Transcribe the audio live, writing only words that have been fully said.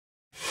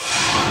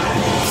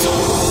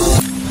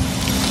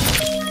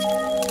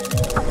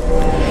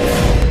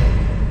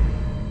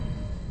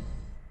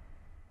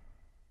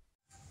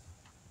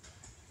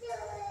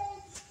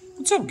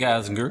What's up,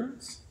 guys and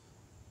girls?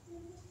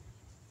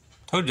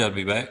 Told you I'd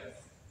be back.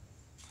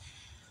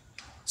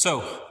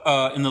 So,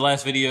 in the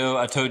last video,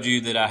 I told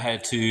you that I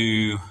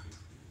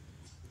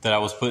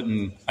was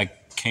putting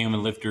cam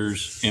and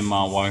lifters in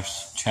my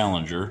wife's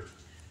Challenger.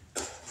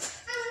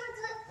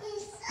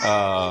 So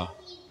I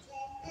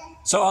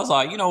was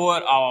like, you know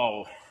what?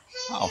 I'll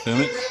film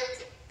it.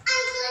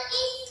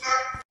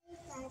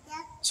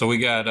 So we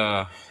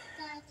got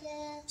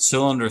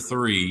cylinder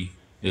 3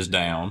 is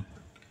down.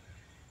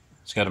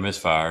 It's got a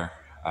misfire.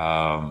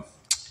 Got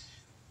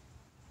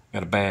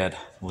a bad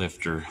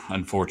lifter,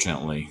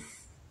 unfortunately.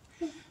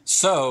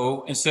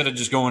 So instead of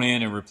just going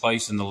in and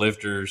replacing the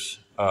lifters,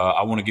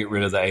 I want to get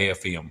rid of the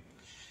AFM,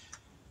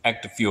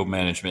 active fuel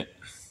management,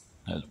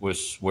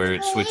 was where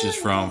it switches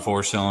from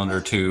 4-cylinder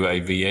to a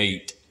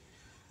V8.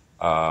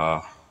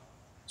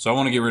 So I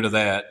want to get rid of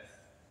that.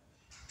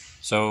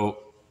 So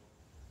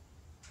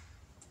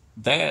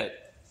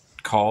that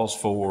calls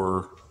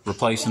for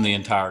replacing the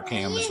entire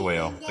cam as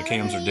well. The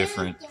cams are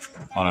different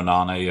on a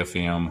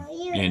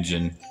non-AFM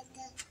engine.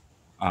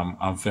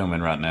 I'm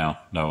filming right now,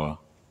 Noah.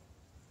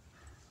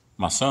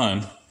 My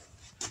son,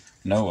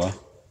 Noah.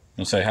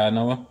 You say hi,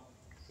 Noah?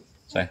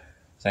 Say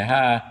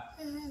hi.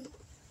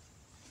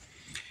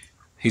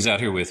 He's out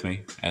here with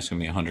me, asking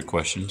me 100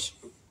 questions.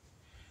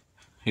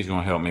 He's going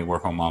to help me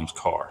work on Mom's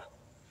car.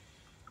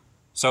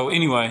 So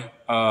anyway,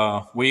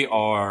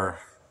 we're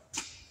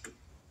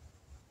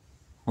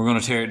going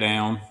to tear it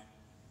down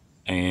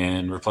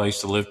and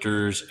replace the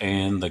lifters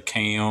and the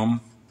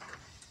cam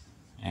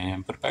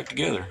and put it back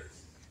together.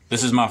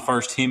 This is my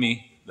first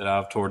Hemi that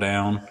I've tore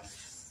down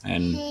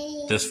and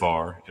this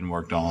far and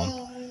worked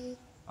on.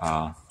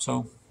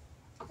 So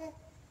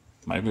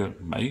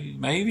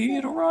maybe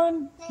it'll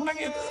run when I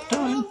get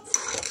done.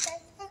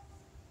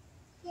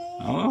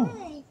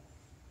 Oh,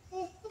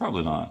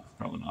 probably not.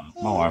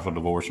 My wife will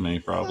divorce me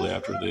probably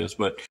after this,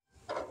 but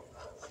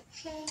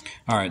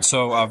all right.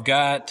 So I've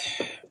got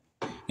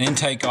the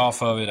intake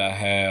off of it. I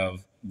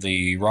have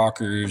the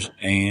rockers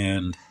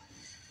and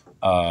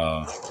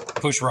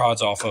push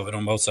rods off of it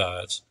on both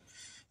sides.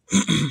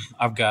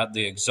 I've got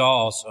the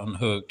exhaust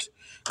unhooked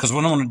because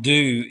what I'm going to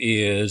do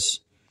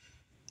is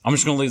I'm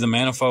just going to leave the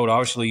manifold.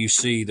 Obviously, you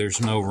see there's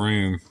no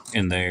room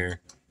in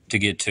there to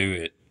get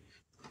to it.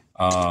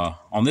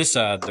 On this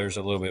side, there's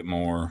a little bit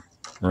more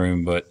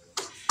room, but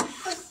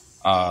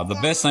the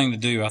best thing to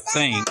do, I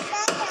think,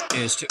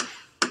 is to...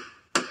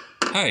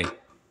 Hey,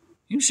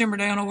 you simmer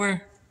down over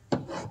there?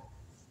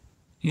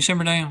 You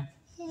simmer down?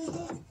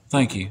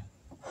 Thank you.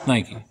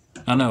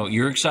 I know,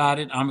 you're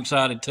excited. I'm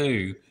excited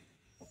too.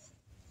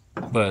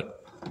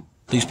 But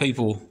these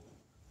people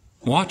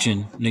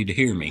watching need to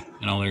hear me,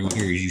 and all they're going to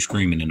hear is you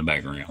screaming in the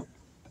background.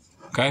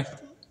 Okay?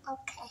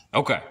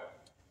 Okay.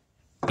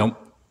 Don't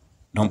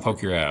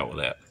poke your eye out with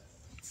that.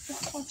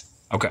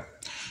 Okay.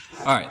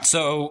 All right.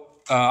 So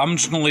I'm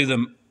just going to leave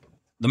the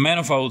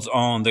manifolds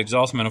on, the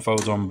exhaust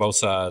manifolds on both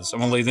sides. I'm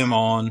going to leave them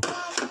on,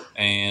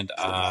 and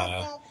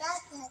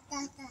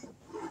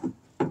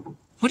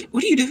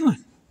what are you doing?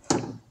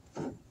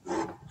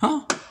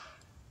 Huh?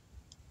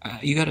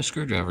 You got a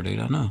screwdriver, dude.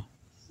 I know.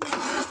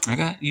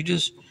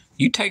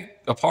 You take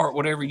apart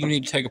whatever you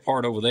need to take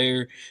apart over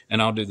there,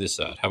 and I'll do this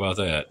side. How about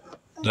that?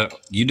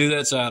 You do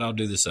that side, I'll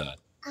do this side.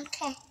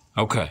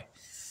 Okay.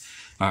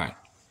 All right.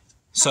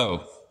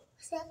 So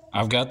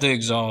I've got the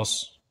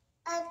exhaust.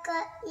 I've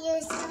got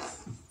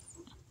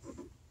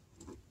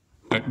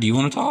you. Do you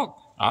want to talk?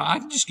 I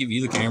can just give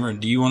you the camera.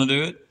 Do you want to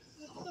do it?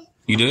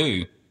 You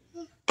do.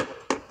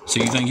 So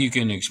you think you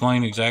can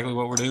explain exactly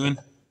what we're doing?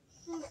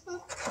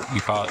 You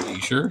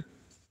sure?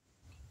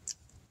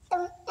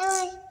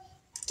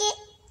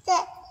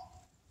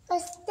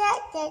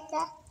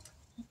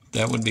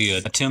 That would be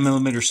a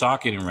 10mm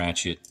socket and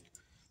ratchet.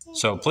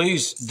 So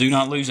please do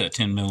not lose that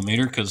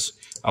 10mm because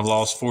I've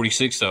lost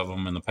 46 of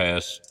them in the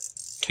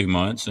past 2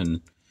 months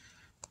and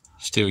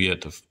still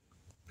yet to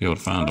be able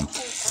to find them.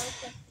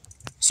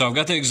 So I've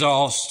got the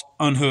exhaust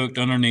unhooked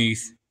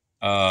underneath,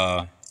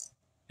 and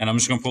I'm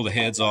just going to pull the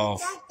heads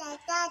off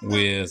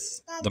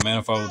with the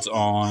manifolds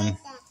on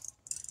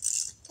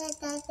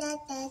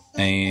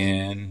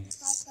and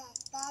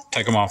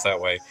take them off that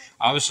way.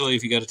 Obviously,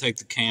 if you got to take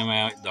the cam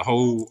out,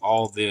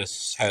 all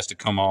this has to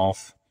come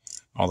off.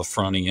 All the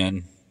front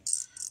end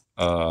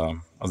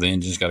of the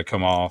engine's got to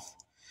come off.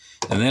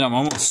 And then I'm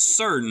almost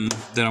certain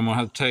that I'm going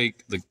to have to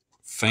take the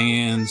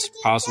fans,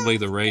 possibly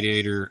the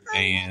radiator,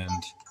 and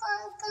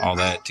all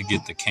that to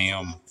get the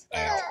cam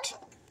out.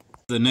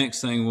 The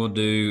next thing we'll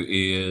do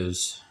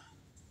is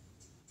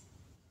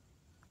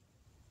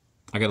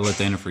I got to let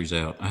the antifreeze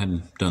out. I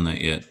hadn't done that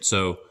yet.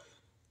 So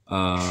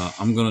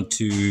I'm going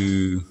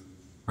to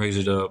raise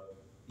it up,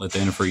 let the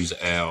antifreeze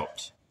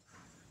out,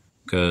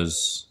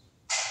 because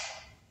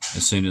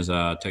as soon as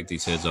I take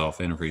these heads off,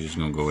 antifreeze is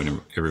going to go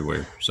in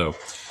everywhere. So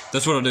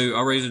that's what I'll do.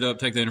 I'll raise it up,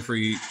 take the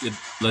antifreeze,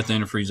 let the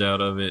antifreeze out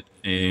of it,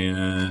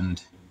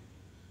 and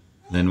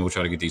then we'll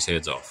try to get these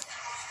heads off.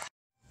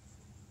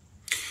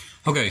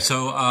 Okay,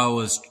 so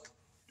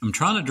I'm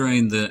trying to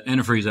drain the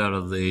antifreeze out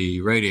of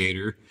the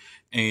radiator,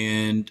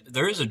 and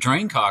there is a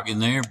drain cock in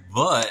there,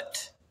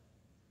 but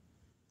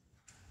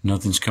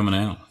nothing's coming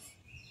out.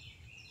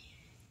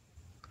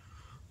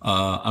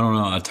 I don't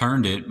know. I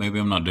turned it. Maybe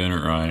I'm not doing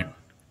it right.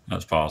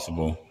 That's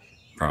possible.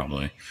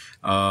 Probably.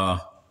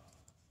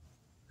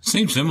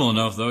 Seems simple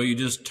enough, though. You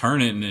just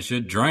turn it and it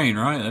should drain,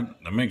 right?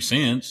 That makes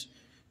sense.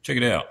 Check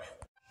it out.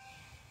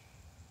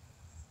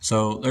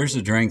 So there's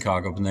the drain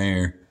cock up in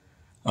there.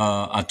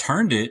 I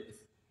turned it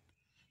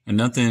and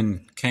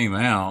nothing came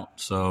out.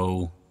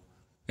 So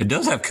it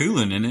does have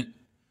coolant in it.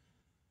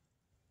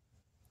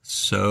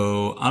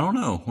 So I don't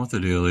know what the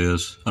deal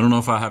is. I don't know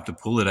if I have to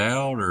pull it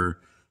out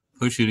or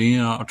push it in.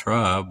 I'll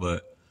try,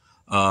 but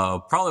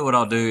probably what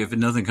I'll do, if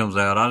nothing comes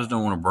out, I just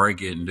don't want to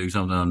break it and do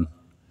something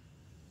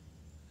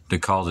to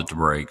cause it to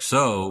break.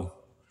 So,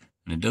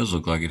 and it does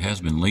look like it has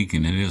been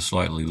leaking. It is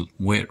slightly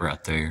wet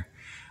right there.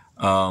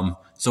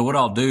 So what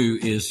I'll do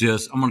is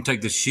I'm going to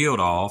take the shield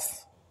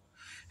off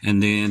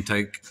and then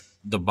take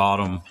the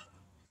bottom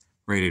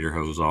radiator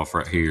hose off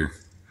right here,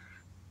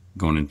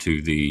 going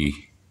into the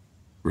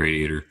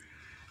radiator.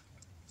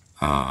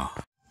 I'll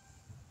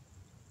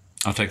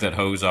take that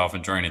hose off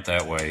and drain it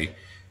that way.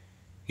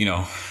 You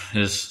know,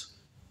 of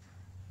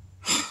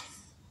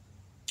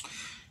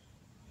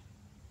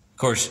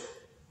course,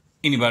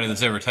 anybody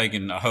that's ever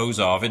taken a hose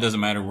off, it doesn't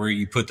matter where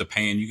you put the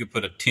pan. You could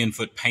put a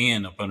 10-foot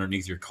pan up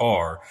underneath your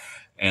car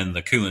and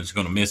the coolant's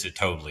going to miss it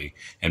totally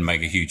and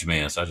make a huge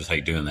mess. I just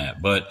hate doing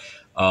that. But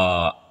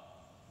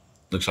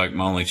looks like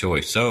my only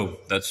choice. So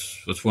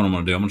that's what I'm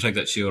going to do. I'm going to take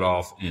that shield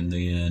off and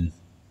then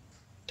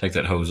take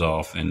that hose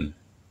off and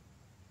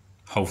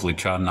hopefully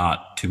try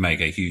not to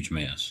make a huge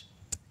mess.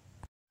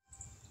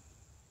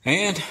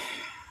 And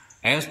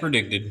as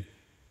predicted,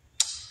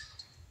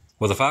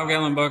 with a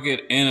 5-gallon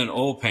bucket and an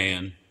oil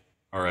pan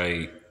or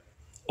a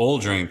oil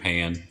drain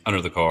pan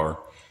under the car,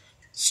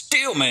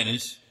 still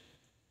managed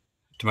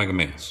to make a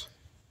mess.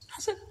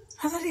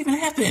 How's that even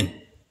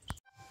happen?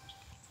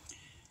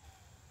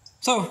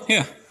 So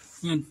yeah,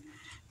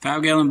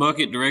 5-gallon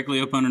bucket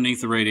directly up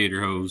underneath the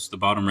radiator hose, the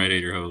bottom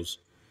radiator hose,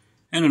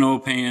 and an oil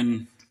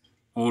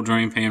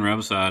drain pan right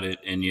beside it,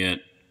 and yet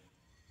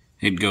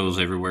it goes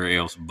everywhere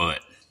else but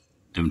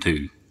them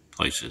two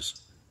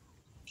places.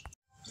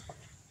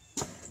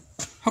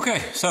 Okay,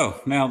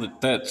 so now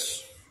that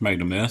that's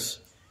made a mess,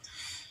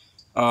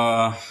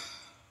 I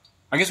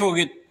guess we'll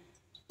get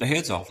the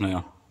heads off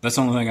now. That's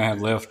the only thing I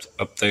have left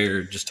up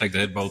there. Just take the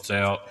head bolts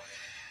out,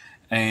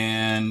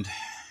 and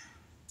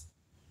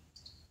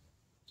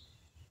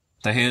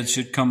the head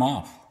should come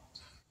off,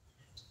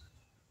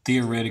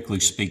 theoretically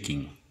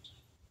speaking.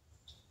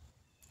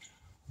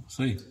 We'll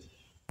see.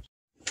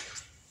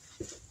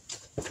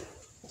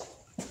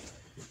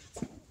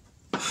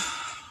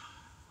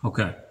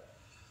 Okay,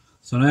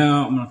 so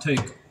now I'm going to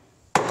take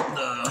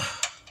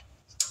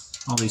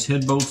all these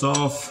head bolts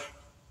off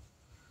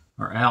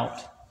or out,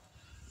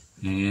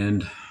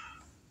 and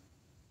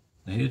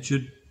the head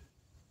should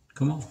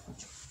come off.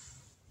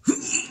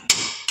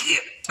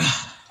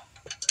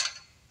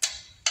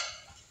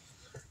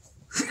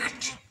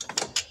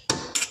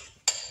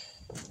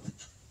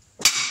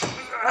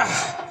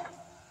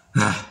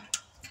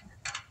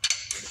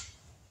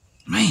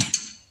 Man.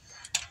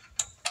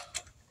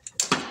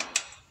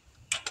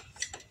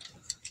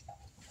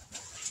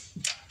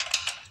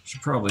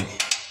 Should probably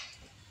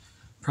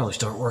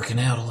start working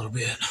out a little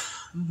bit.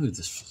 I'll move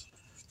this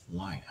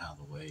light out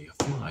of the way.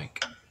 I feel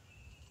like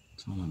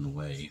it's all in the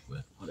way,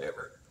 but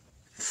whatever.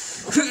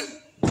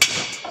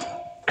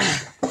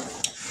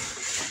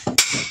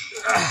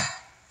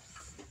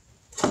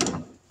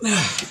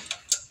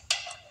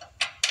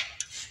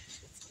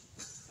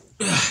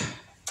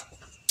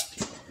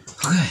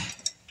 Okay.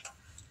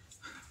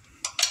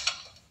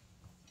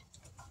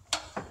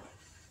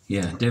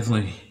 Yeah,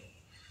 definitely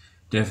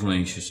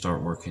should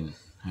start working.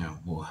 Oh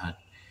boy,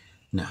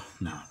 no,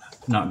 not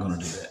gonna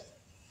do that.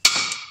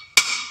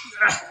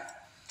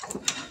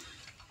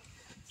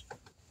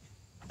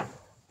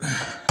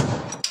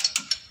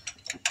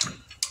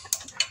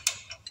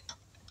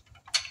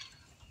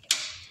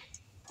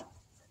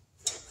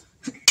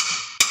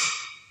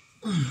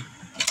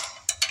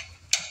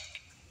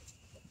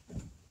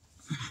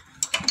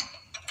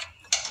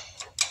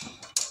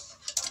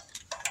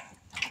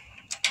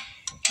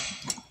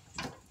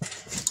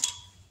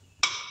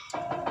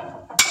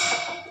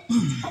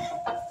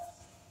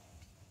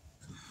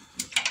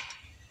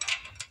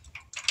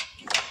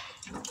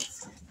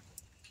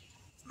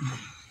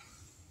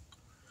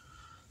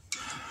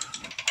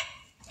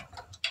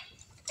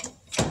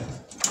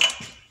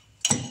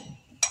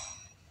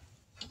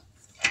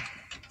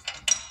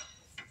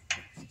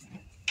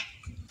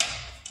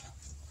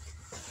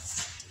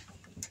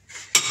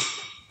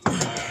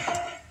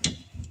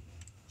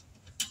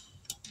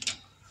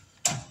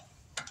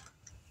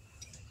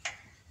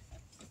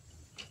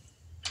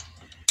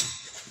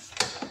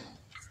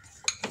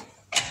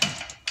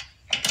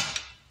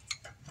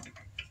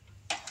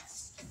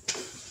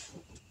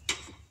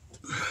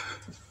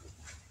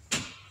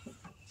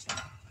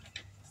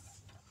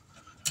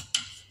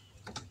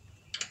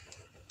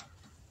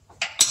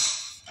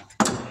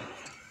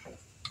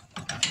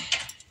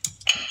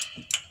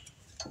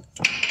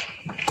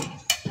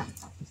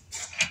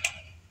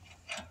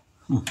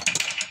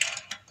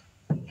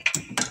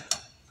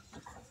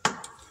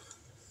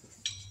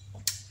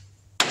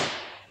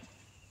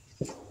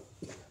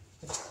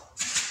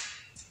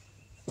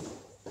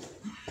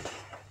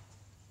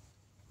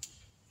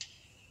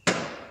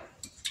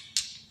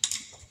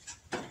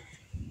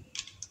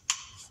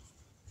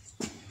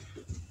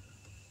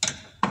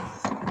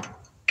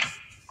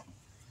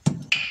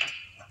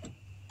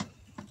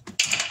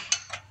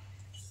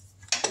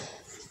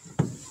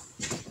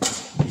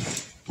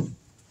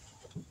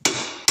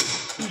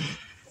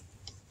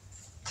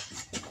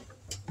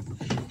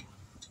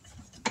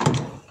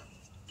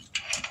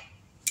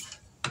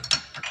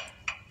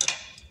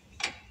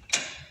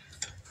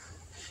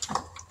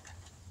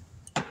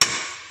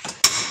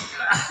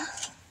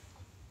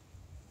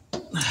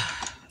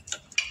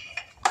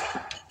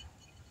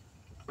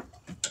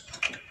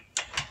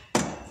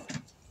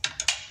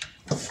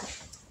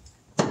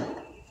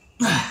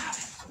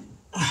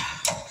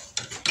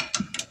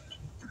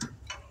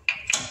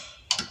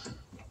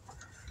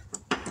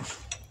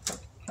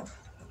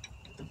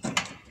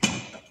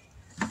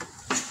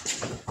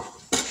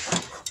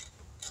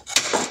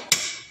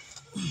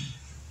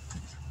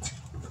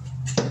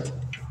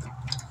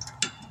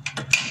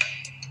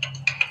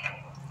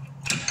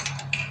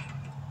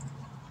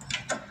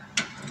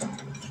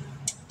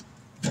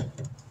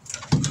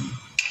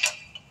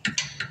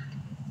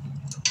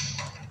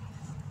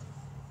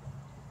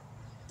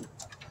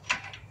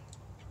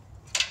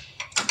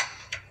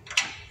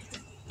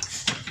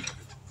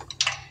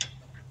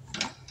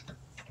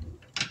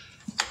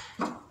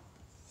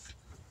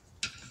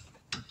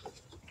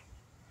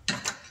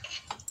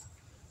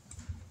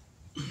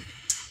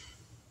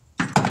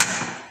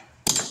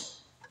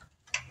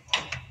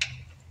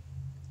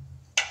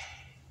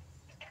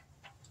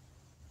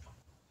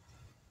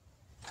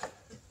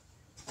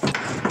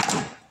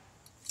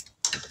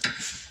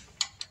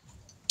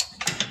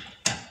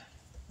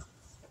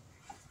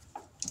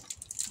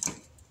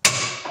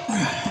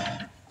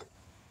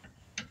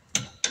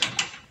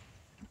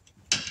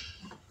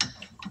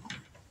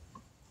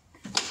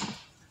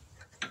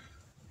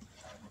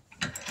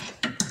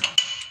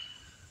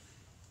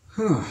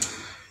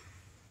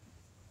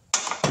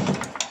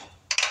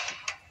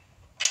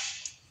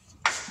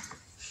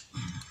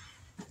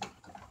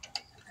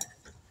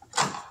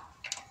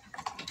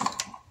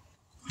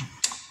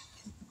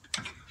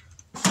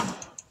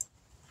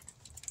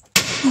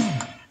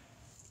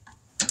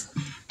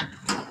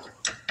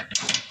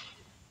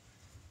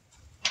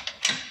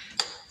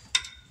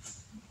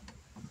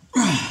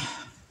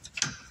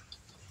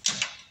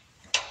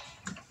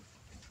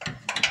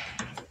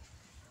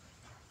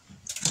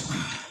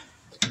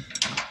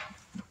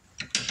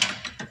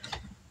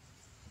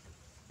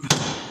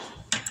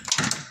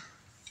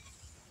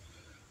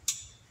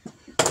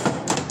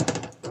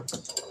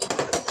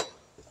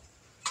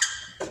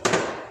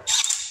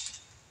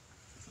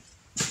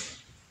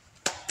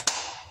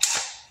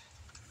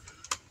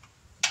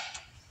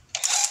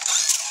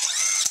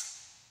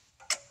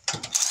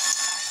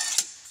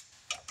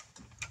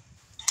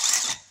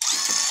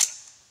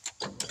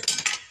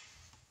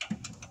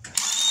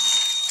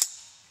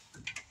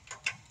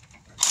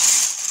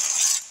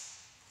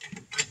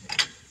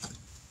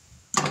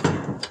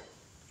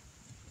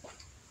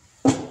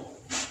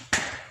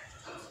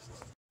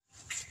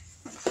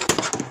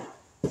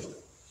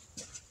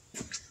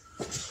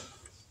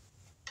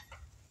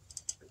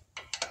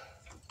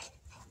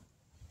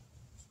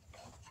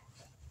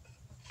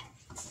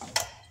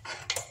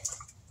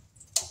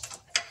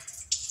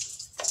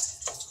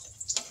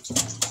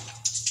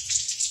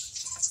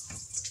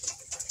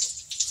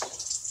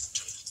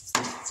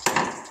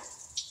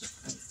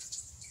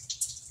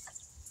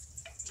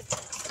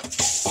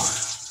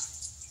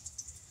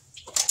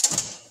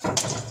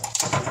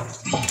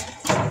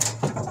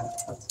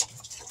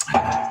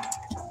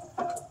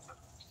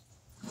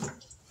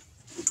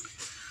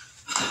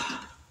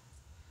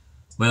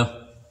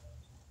 Well,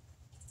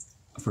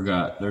 I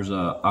forgot. There's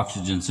a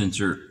oxygen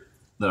sensor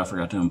that I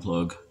forgot to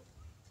unplug.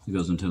 It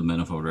goes into the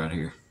manifold right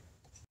here.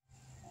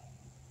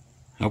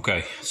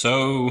 Okay,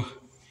 so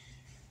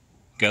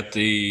got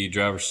the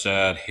driver's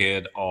side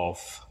head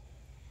off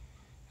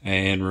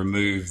and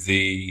removed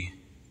the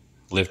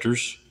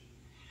lifters.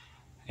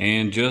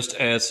 And just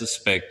as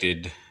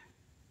suspected,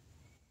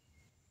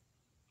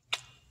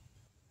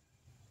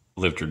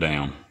 lifter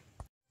down.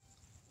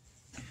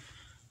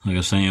 Like I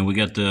was saying, we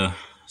got the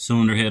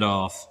cylinder head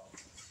off,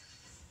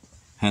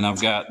 and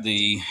I've got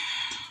the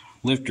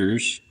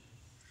lifters.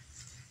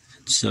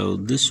 So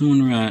this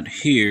one right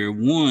here,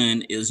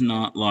 one is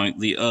not like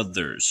the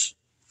others.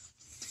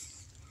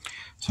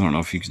 So I don't know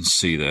if you can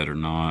see that or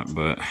not,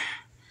 but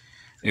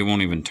it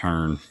won't even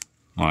turn.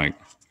 Like,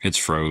 it's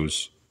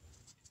froze.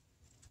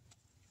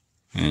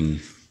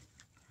 And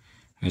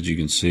as you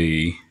can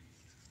see,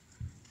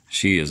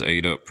 she is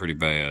ate up pretty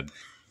bad.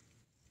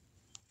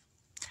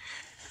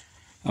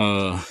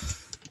 Of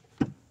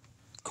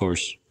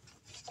course,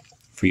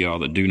 for y'all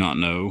that do not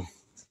know,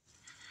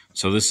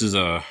 so this is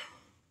a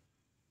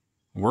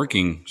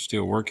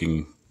still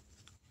working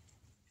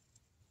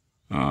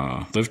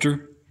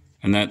lifter,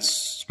 and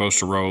that's supposed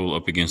to roll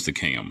up against the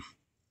cam.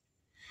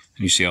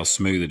 And you see how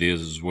smooth it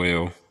is as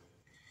well.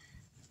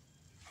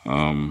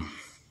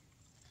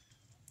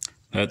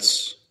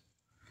 That's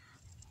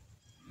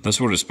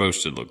what it's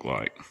supposed to look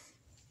like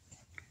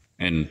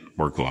and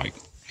work like.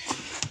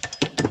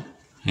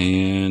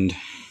 And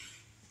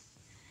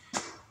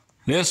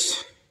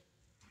this,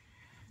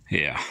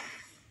 yeah.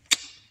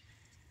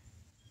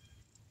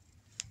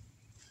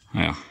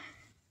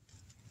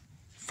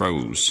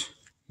 Froze.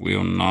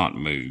 Will not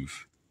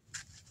move.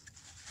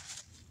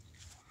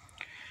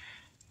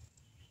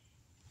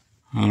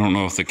 I don't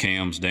know if the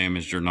cam's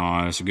damaged or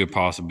not. It's a good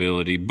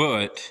possibility,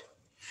 but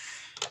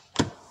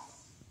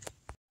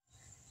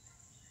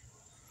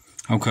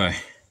okay.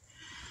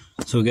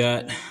 So we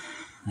got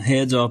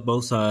heads off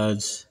both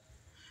sides,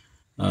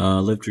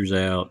 lifters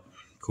out.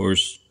 Of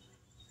course,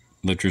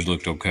 lifters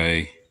looked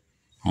okay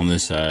on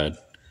this side.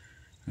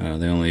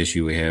 The only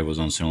issue we had was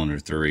on cylinder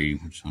 3,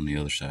 which is on the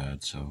other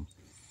side. So,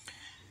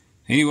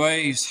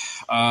 anyways,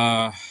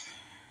 got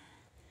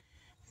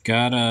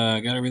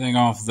everything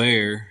off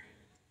there.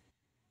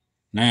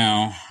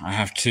 Now I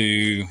have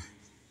to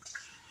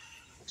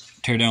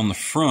tear down the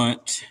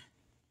front.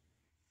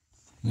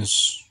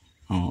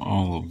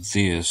 All of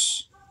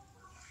this,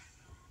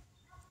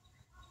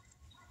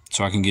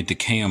 so I can get the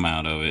cam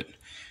out of it.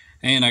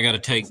 And I got to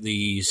take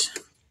these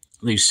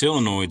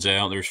solenoids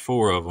out. There's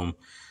 4 of them.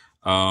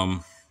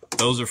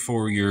 Those are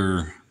for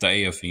the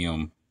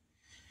AFM.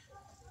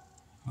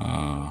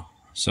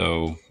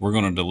 So we're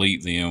going to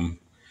delete them.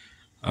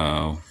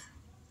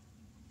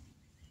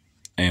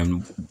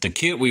 And the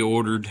kit we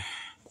ordered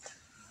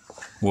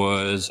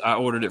I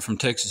ordered it from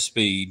Texas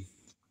Speed.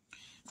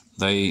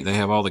 They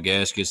have all the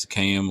gaskets, the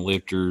cam,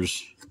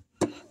 lifters,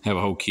 have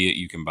a whole kit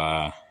you can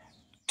buy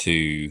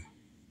to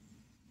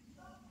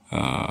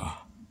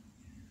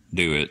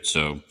do it.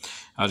 So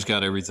I just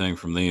got everything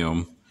from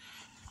them.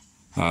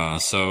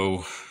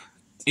 So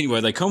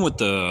anyway, they come with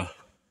the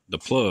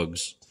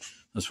plugs.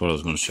 That's what I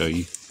was going to show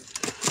you.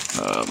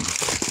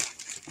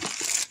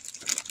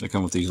 They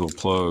come with these little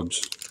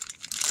plugs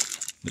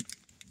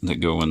that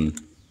go in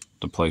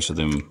the place of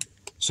them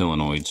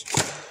solenoids.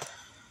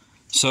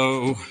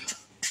 So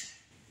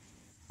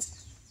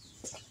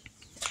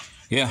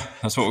yeah,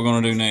 that's what we're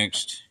going to do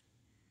next.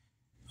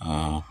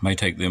 May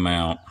take them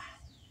out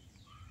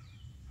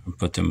and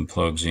put them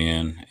plugs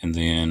in, and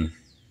then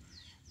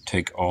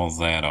take all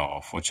that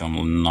off, which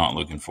I'm not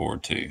looking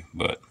forward to,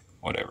 but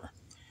whatever.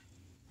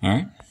 All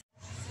right.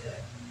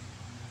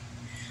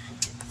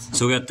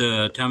 So we got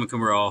the timing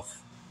cover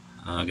off.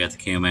 Got the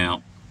cam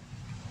out,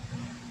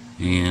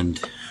 and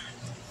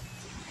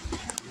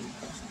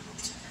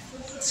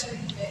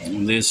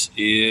this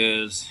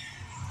is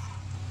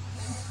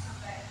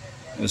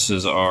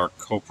our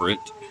culprit,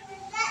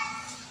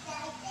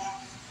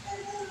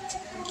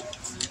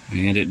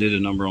 and it did a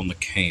number on the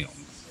cam.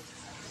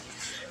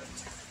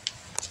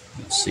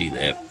 Don't see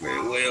that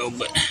very well,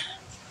 but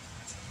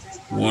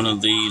one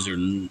of these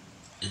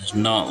is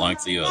not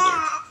like the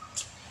other.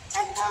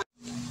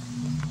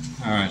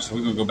 All right, so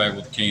we're gonna go back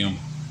with the cam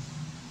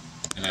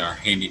and our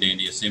handy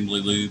dandy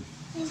assembly lube.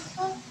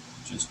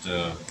 Just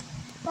we're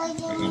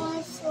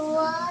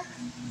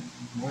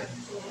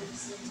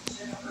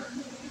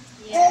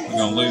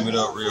gonna lube it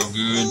up real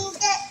good.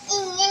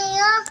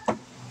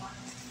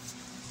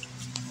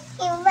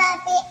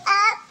 Wrap it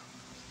up.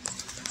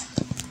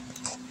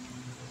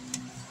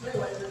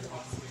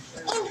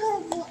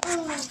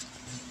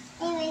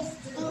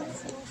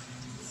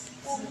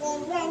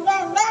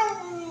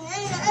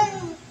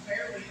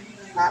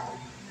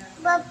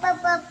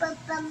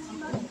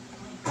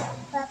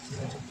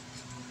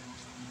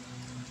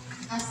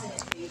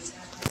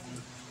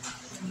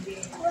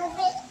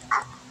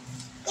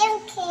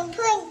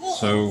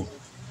 So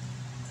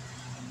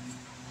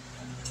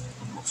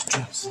let's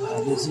try to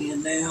slide this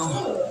in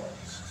now.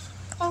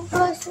 I'm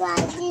going to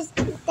slide this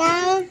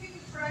down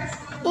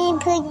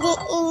and put it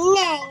in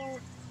there.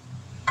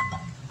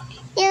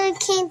 You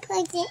can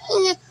put it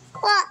in.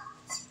 What?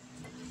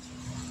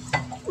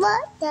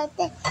 What,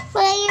 Daddy?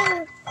 What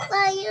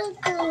are you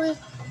doing?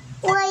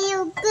 What are you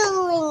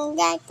doing,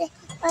 Daddy?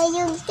 What are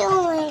you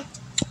doing?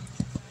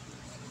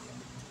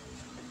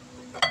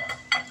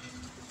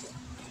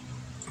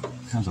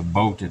 There's a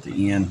bolt at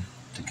the end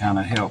to kind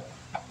of help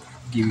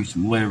give you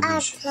some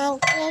leverage. I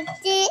can't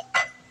get it.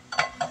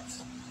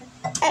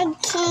 I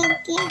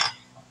can't get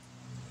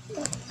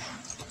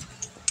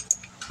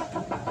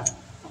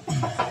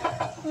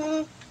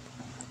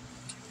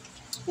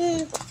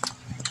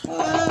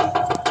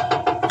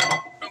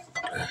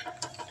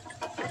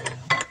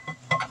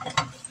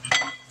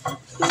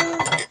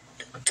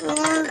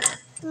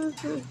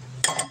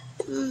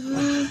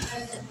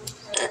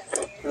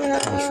I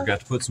just forgot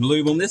to put some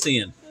lube on this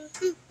end.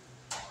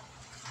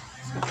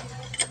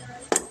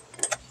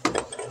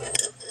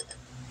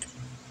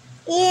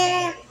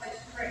 Yeah.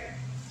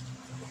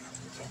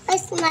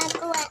 What's my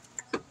black?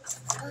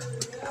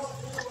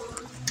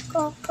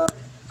 Go.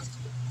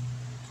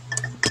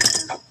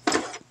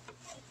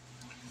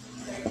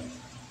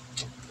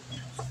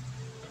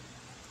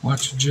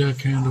 Watch the jack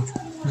handle.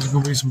 There's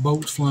going to be some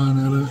bolts flying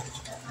out of it.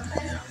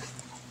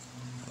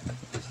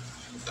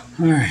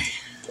 All right,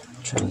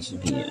 try this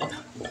again.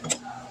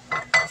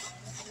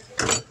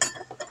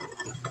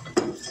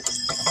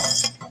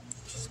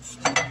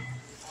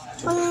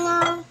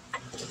 No.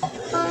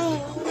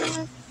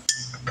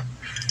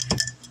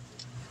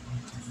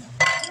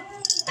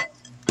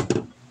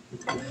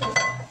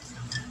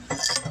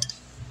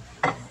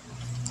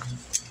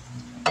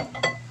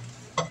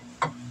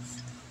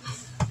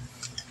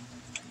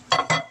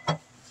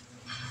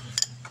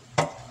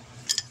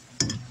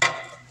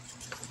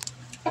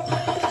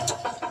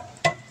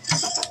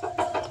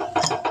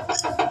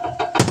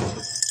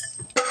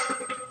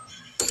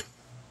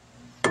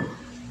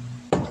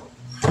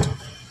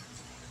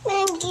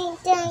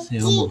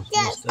 See, almost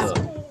messed up.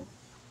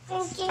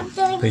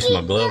 Piece of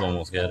my glove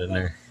almost got in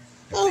there.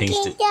 I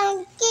pinched it.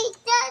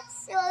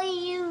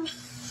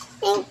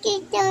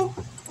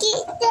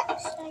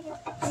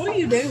 What are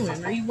you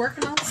doing? Are you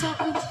working on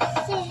something?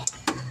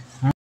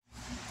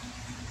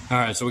 All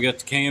right, so we got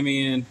the cam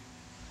in.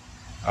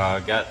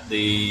 Got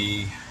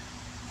the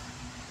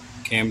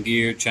cam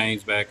gear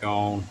chains back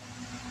on.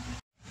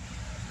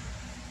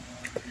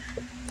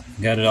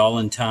 Got it all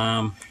in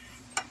time.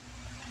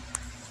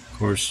 Of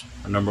course,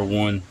 our number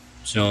one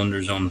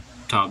cylinder's on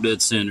top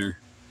dead center.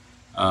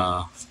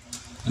 And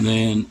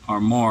then our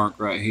mark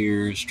right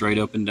here is straight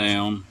up and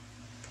down,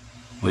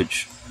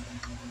 which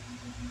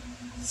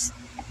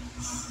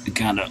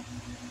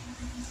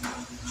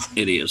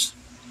it is.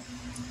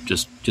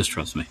 Just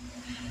trust me.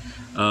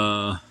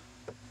 Got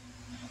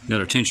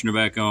our tensioner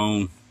back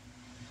on.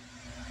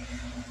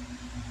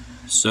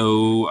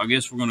 So I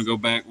guess we're gonna go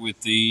back with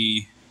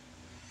the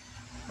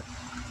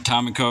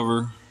timing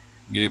cover,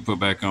 get it put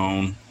back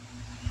on,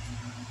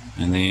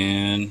 and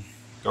then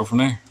go from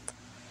there.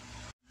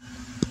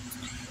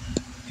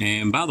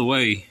 And by the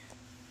way,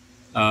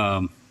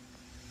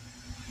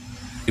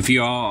 if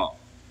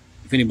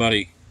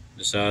anybody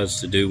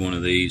decides to do one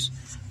of these,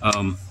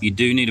 you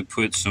do need to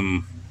put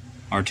some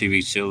RTV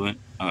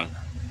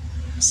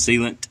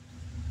sealant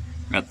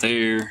right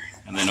there,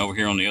 and then over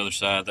here on the other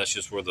side, that's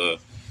just where the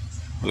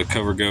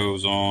cover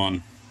goes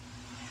on,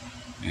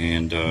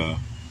 and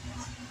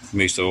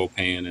mix the oil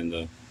pan in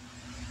the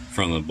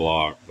front of the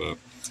block. But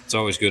it's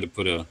always good to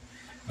put a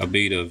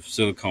bead of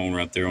silicone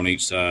right there on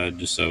each side,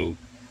 just so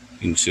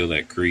you can seal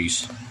that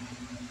crease.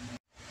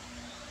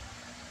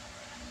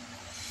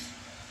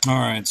 All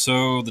right,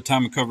 so the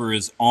timing cover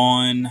is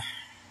on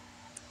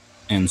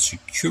and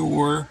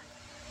secure.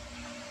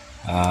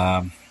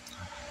 We're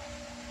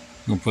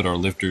gonna put our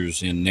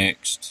lifters in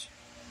next,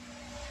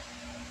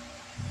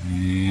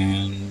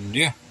 and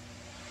yeah.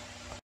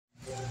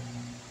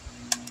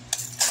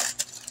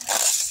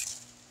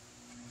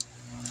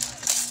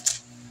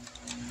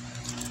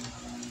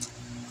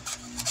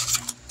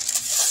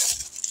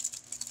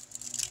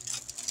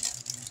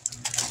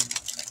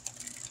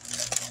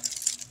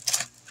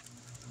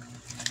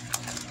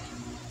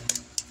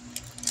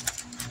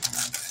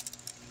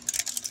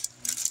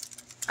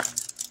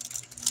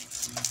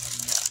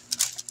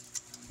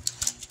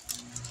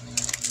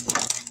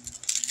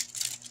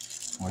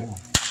 Well.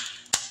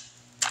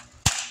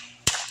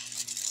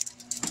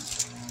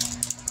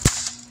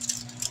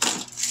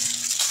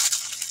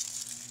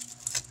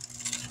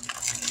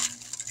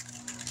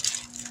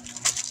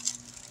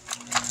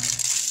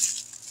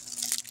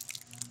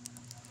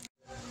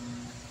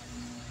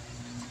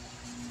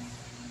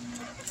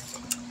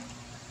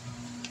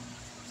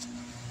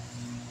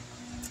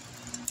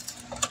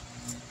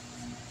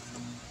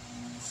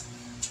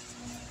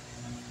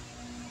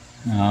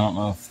 I don't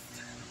know if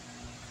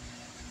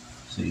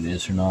you see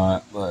this or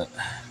not, but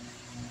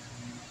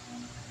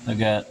I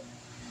got,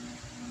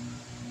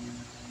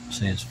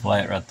 see it's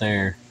flat right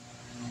there.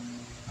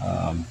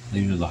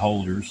 These are the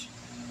holders.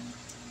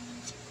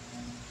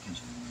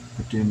 Just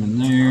put them in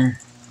there.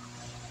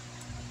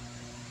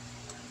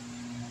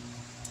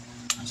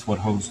 That's what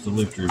holds the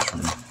lifters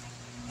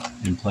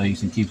in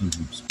place and keeps them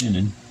from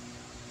spinning.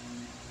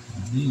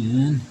 And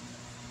then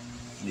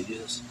we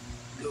just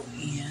go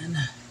in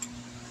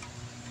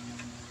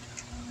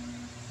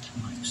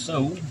like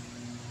so.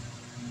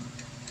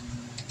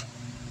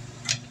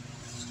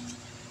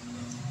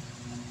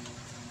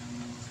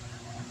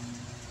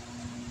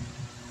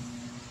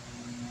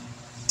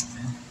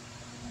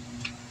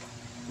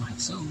 Like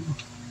so.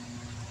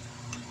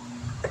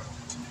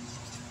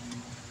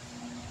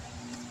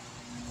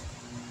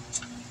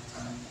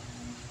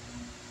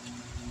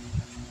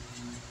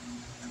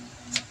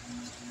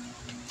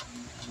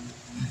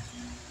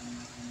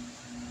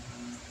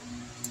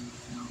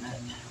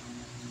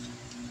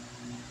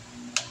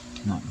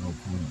 Not real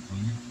important for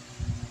you.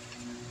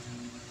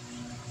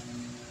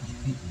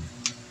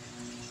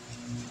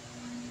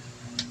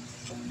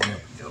 There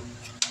we go.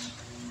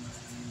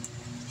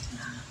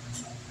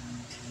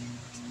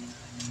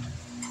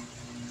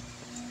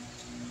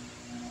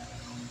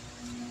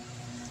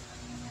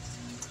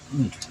 Let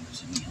me try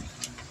this again.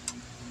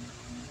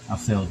 I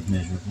failed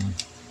miserably.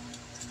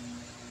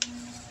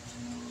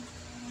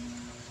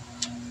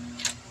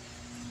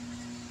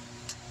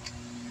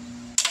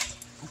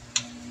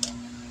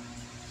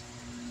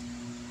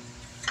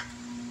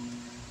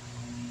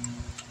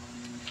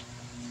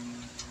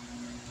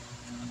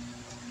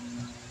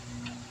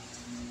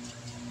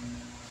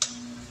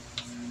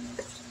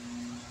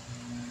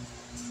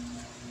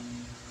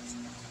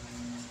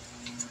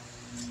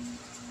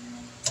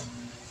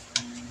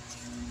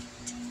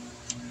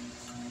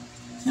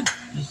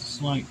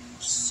 just like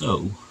so.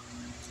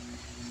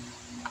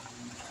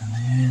 And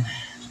then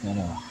it's got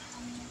a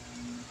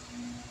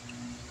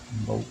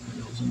bolt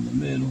that goes in the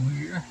middle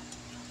here.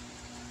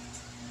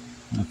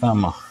 And I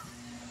found my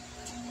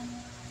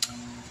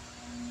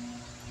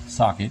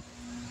socket.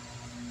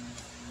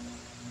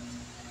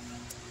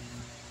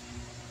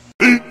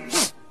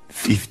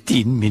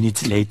 15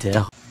 minutes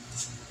later.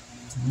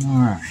 All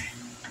right.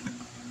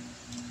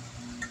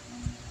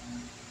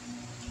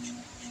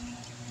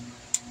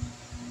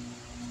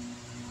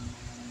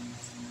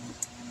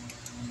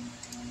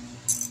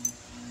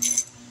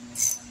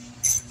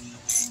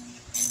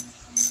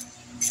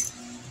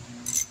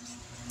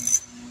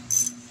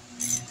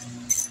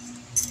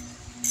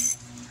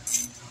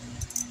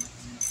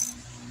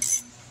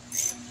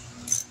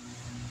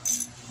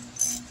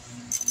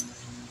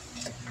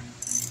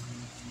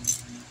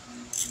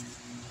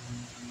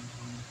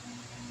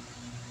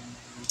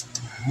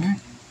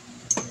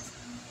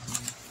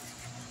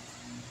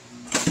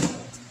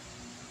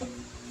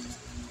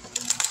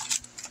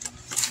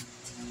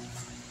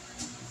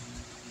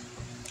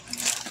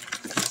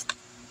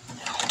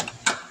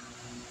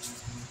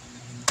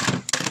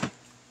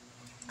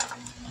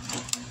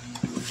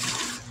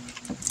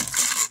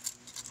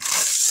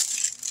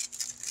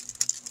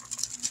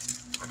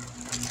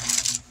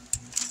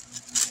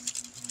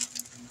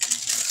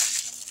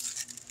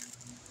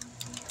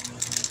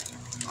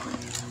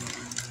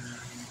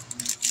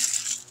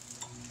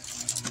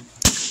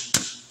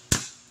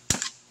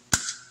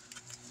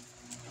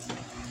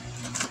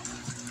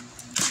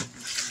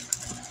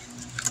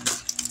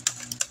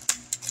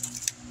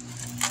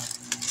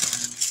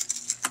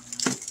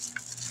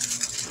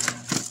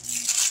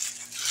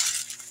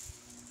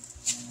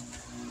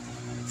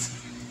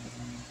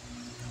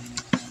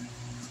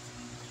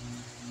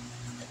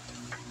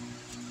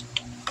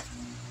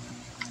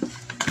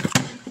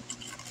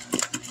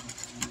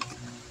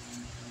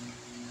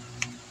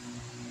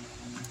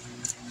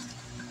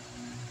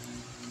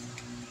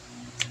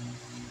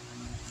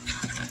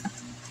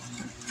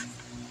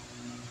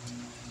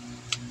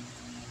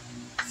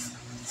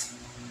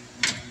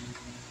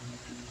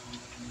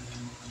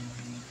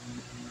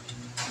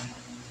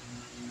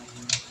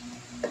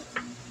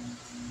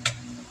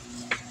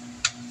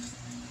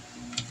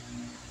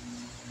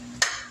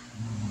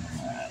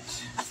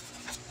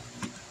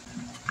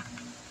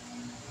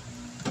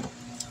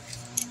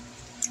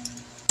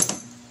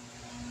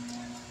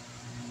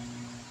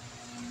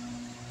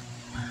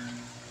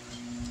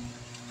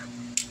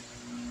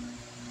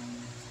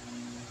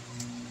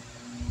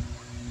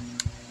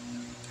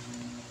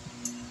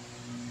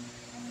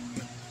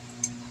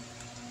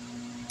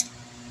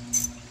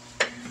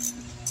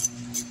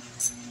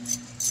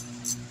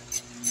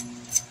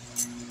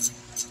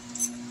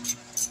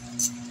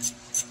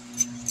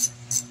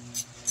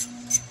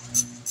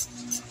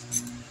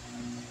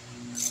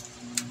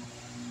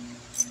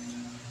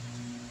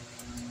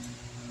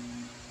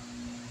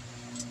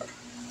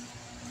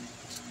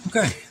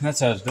 Okay,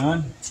 that's how it's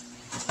done.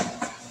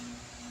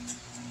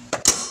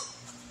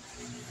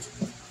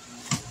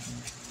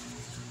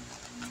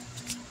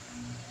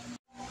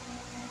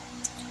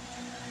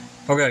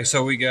 Okay,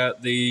 so we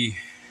got the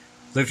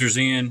lifters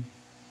in.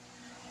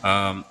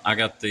 I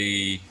got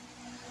the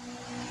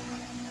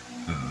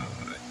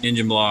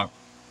engine block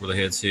where the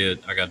heads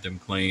hit. I got them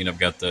cleaned. I've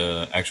got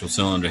the actual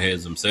cylinder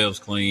heads themselves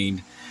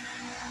cleaned.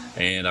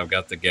 And I've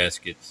got the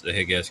gaskets, the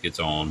head gaskets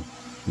on.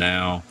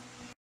 Now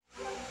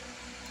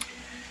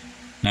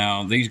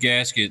these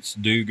gaskets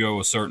do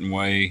go a certain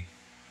way.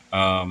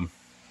 The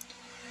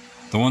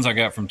ones I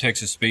got from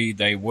Texas Speed,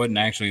 they wasn't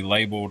actually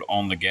labeled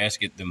on the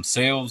gasket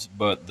themselves,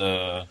 but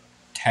the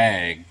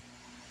tag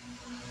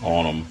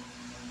on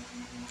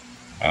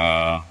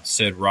them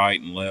said right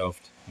and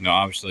left. You know,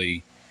 obviously,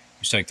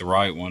 you take the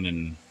right one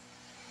and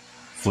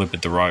flip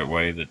it the right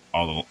way that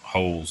all the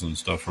holes and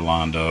stuff are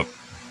lined up.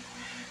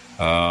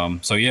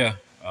 So yeah,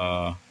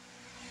 now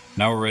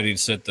we're ready to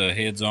set the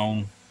heads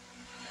on.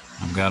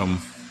 I've got them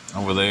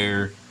over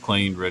there,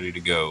 cleaned, ready to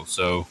go.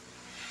 So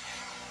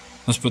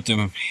let's put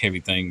them heavy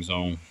things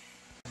on.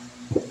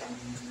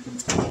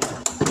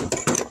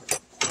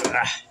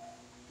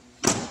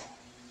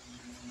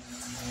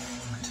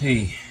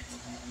 Hey.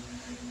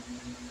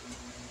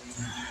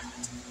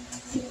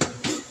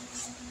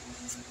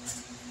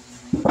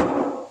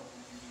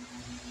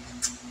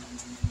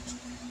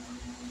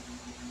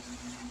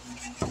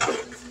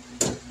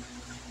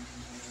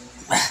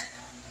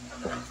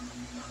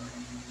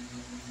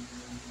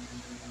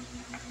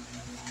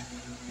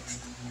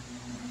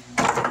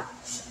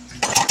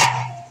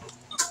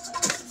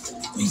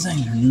 These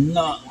things are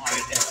not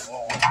light at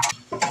all.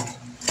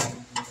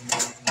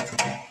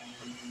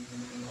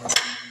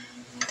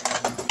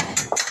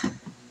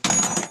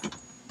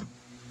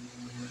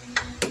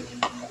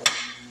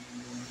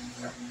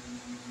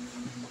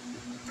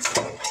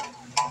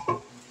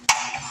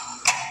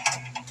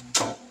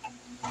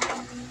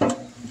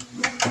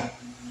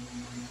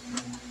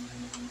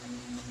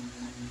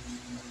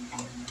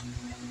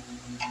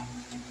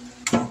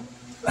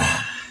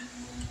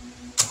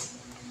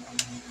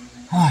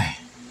 Hi.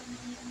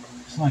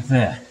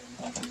 that.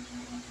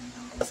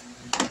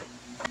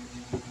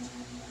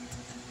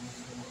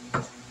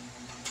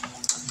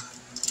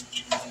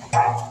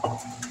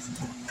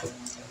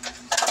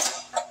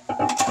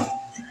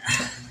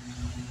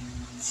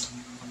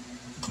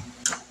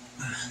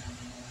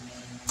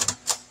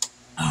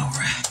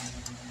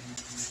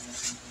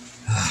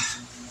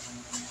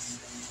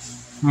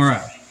 All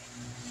right,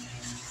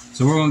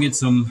 so we're gonna get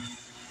some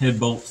head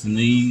bolts in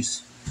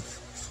these.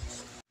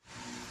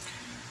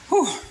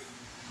 Whew,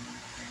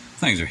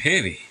 things are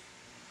heavy.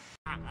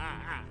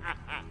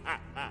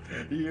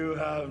 You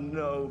have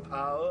no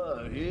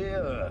power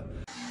here.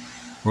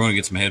 We're gonna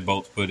get some head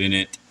bolts put in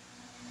it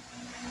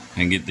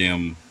and get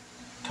them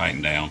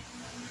tightened down.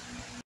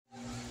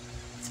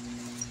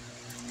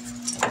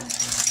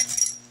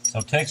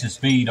 So Texas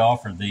Speed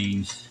offered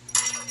these,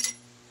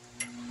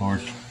 of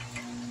course,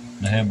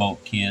 the head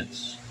bolt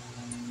kits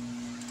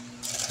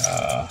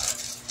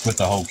with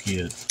the whole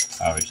kit,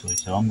 obviously.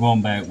 So I'm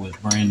going back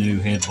with brand new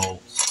head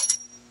bolts.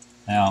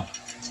 Now,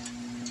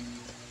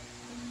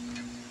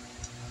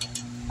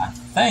 I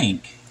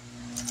think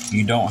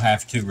you don't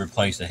have to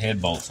replace the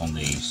head bolts on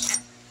these,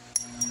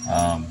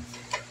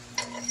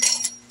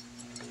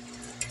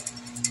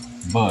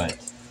 but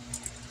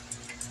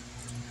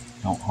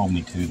don't hold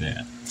me to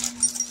that.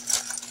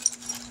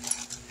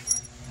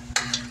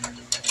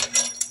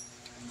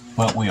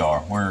 But we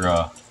are.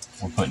 We're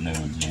putting new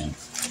ones in.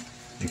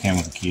 They came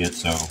with the kit,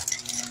 so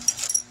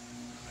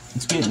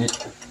let's get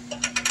it.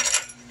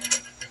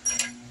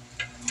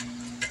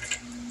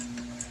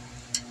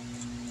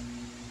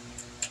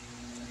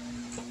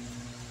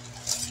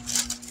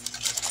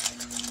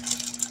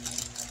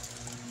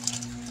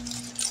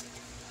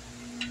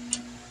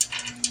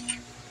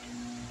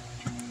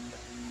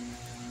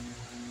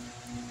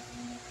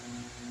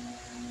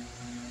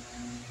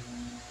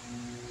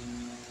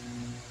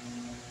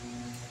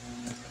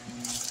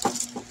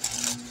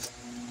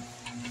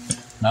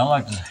 Now, I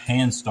like to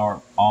hand start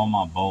all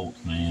my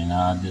bolts, man.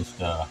 I just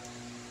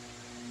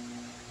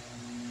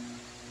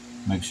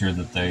make sure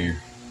that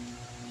they're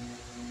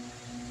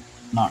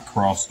not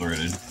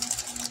cross-threaded.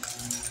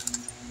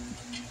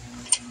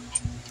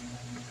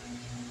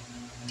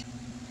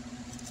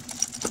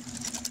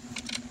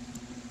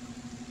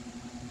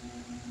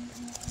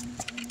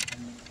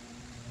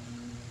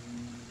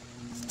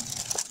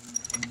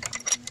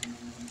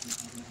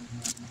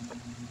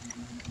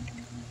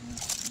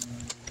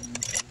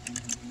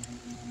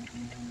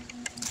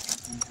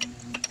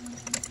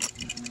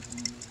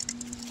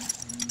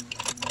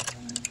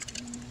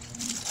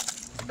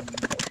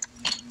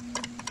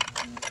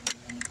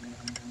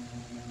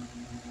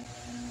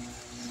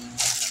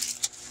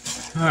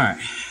 Alright,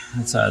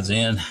 that side's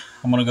in.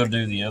 I'm going to go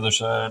do the other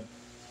side,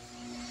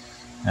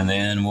 and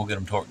then we'll get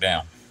them torqued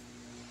down.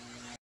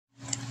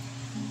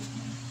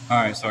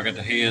 Alright, so I got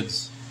the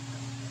heads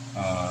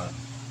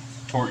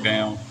torqued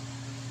down.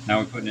 Now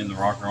we're putting in the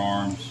rocker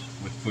arms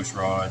with push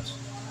rods.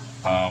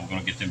 I'm going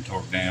to get them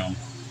torqued down.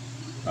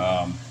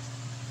 I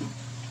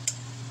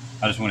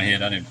just went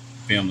ahead, I didn't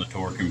film the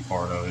torquing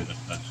part of it.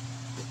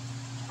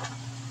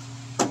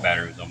 The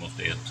battery was almost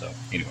dead, so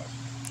anyway.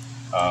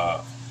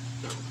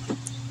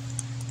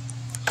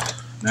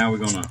 Now we're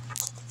gonna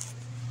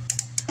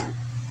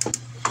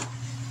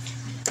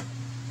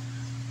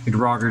get the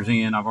rockers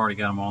in. I've already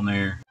got them on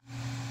there.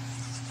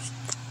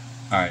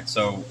 All right,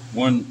 so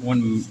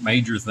one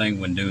major thing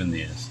when doing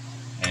this,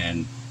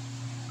 and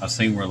I've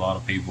seen where a lot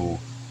of people,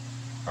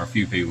 or a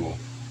few people,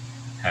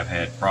 have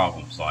had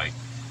problems, like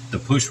the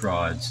push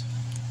rods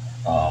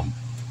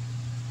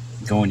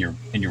go in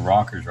your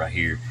rockers right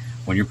here.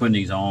 When you're putting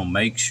these on,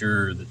 make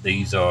sure that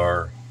these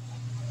are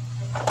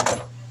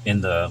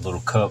in the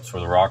little cups for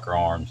the rocker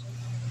arms,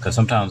 because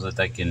sometimes that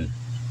they can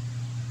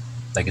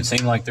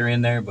seem like they're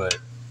in there, but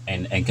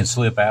and can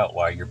slip out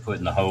while you're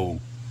putting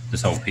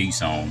this whole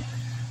piece on.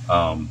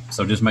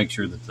 So just make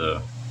sure that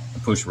the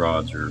push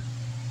rods are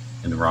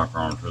in the rocker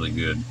arms really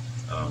good.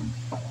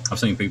 I've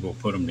seen people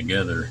put them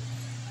together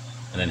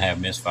and then have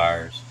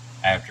misfires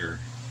after,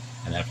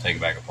 and have to take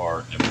it back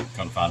apart, and then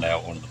come to find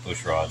out one of the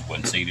push rods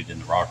wasn't seated in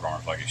the rocker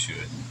arms like it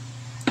should,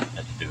 and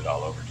had to do it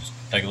all over. Just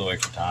take a little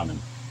extra time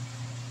and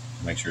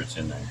make sure it's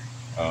in there.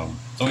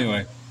 So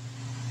anyway,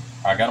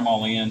 I got them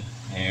all in,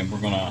 and we're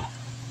gonna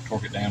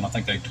torque it down. I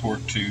think they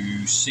torque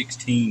to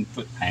 16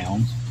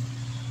 foot-pounds.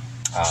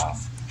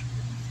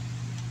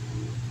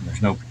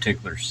 There's no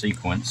particular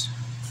sequence.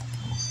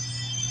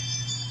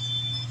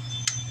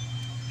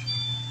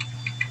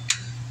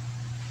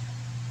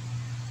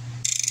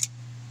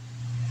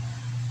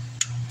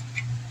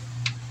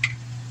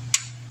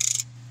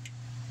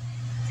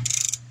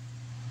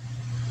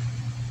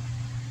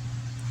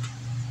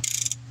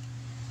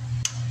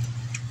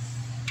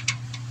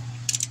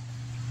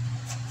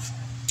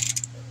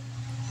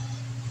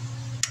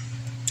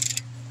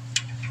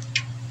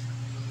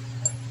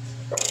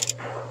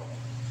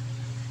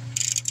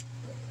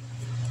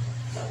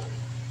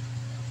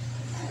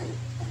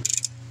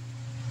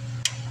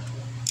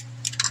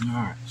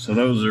 Alright, so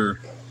those are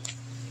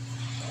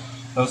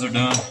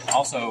done.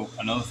 Also,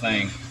 another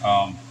thing,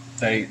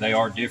 they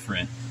are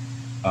different.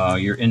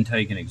 Your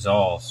intake and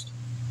exhaust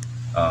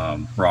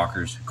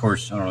rockers. Of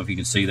course, I don't know if you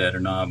can see that or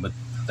not, but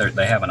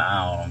they have an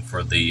eye on them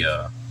for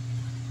the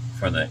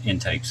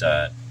intake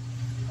side.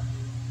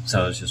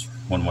 So it's just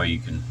one way you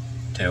can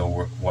tell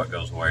what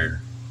goes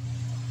where.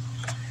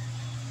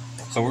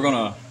 So we're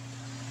gonna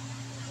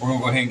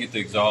go ahead and get the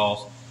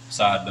exhaust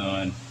side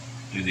done,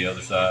 do the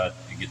other side,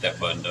 and get that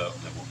buttoned up,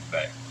 and then we'll be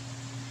back.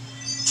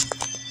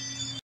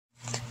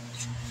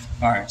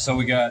 All right, so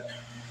we got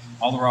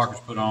all the rockers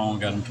put on,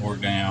 got them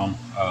torqued down.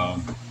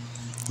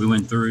 We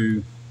went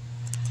through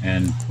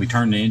and we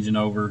turned the engine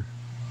over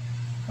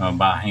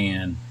by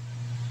hand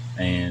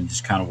and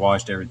just kind of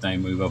watched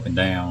everything move up and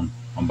down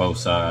on both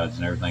sides,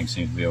 and everything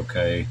seems to be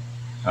okay.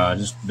 And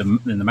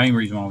the main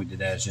reason why we did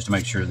that is just to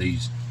make sure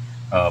these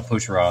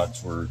push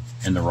rods were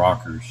in the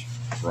rockers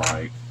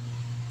right.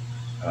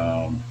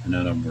 And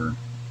none of them were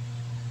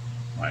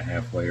like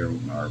halfway, or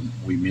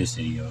we missed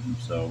any of them.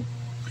 So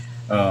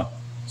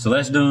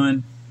that's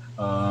done.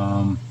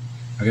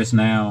 I guess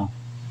now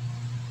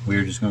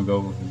we're just going to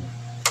go.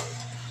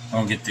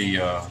 I'm going to get the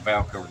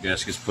valve cover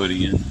gaskets put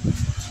in.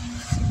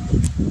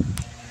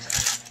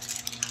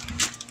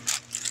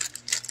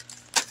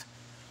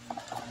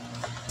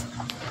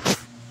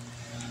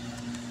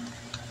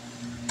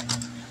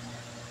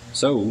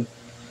 So,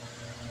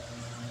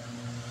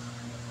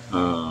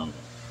 a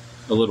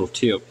little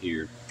tip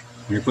here.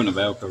 When you're putting a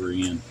valve cover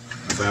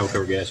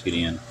gasket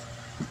in,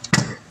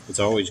 it's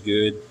always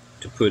good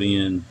to put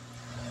in,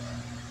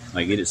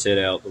 like, get it set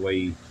out the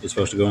way it's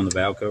supposed to go on the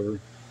valve cover,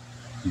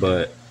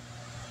 but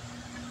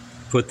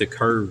put the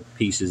curved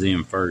pieces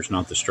in first,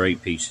 not the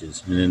straight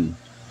pieces. And then,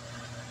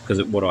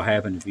 because what will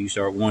happen if you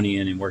start one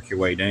end and work your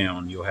way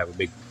down, you'll have a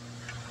big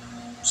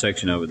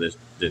section of it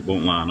that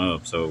won't line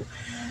up. So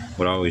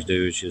what I always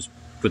do is just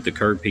put the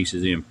curved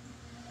pieces in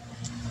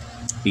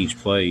each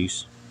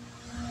place,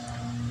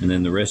 and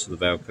then the rest of the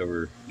valve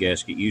cover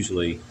gasket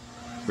usually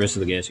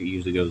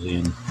goes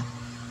in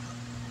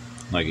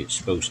like it's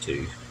supposed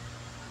to.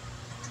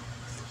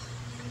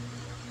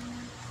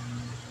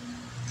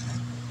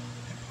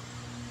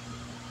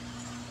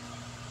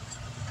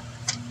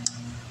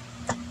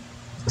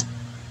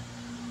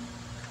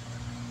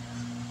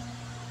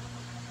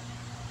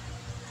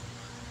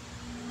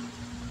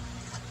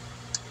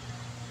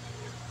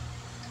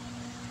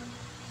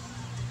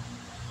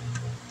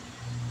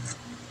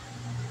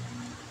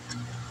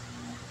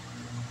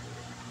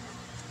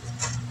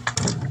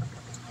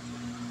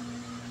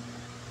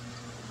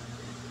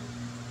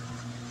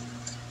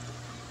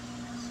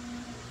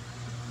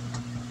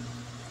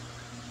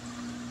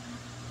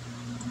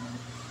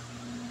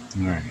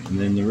 Alright, and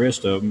then the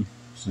rest of them,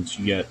 since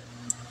you got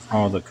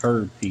all the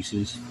curved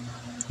pieces,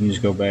 you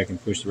just go back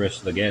and push the rest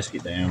of the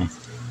gasket down,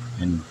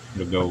 and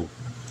it'll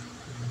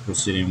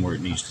sit in where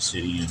it needs to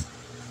sit in.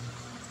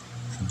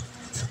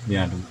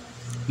 Yeah,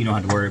 you don't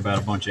have to worry about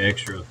a bunch of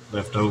extra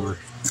left over.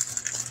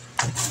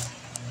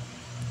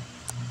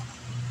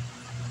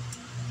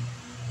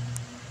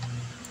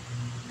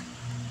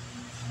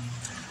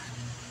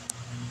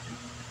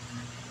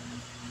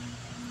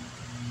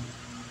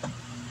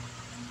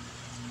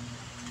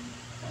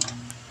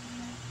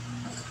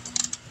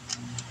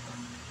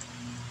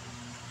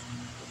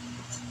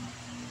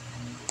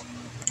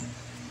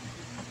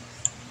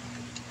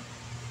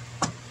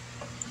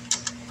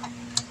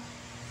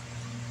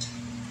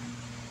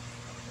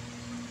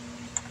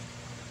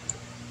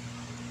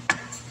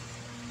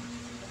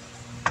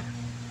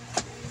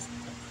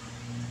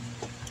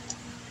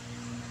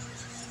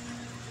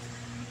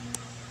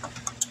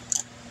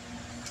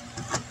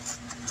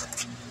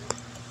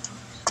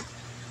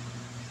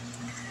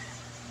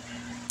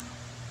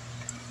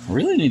 I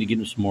really need to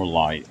get some more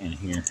light in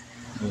here.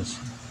 I think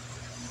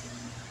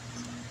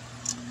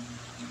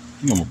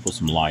I'm going to put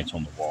some lights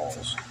on the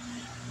walls.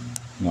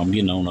 You know, I'm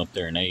getting on up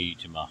there in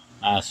age, and my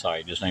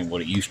eyesight just ain't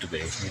what it used to be,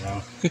 you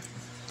know?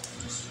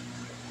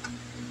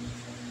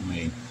 I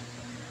mean,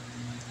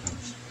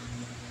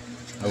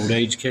 old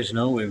age catching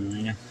up with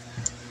me, man.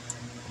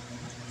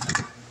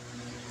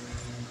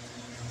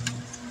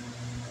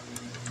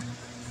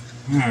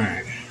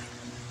 Alright.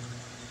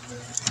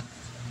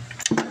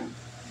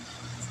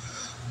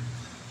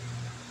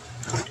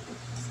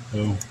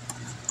 So, go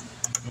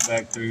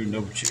back through and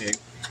double check,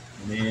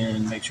 and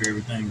then make sure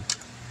everything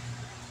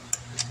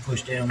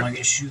pushed down like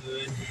it should.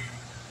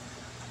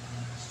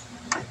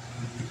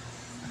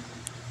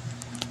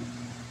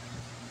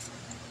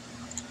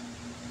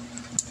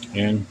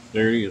 And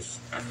there it is.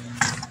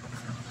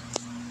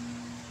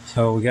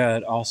 So we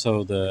got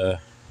also the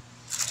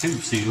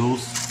tube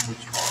seals, which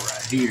are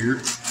right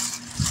here.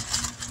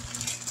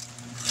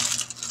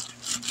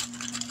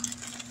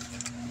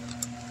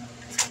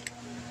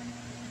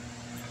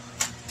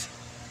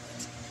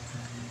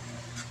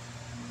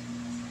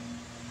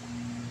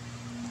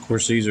 Of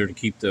course, these are to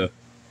keep the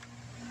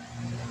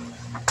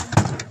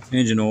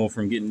engine oil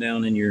from getting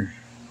down in your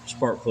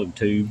spark plug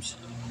tubes.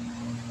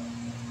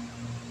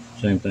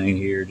 Same thing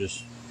here,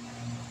 just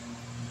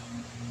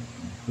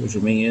push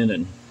them in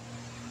and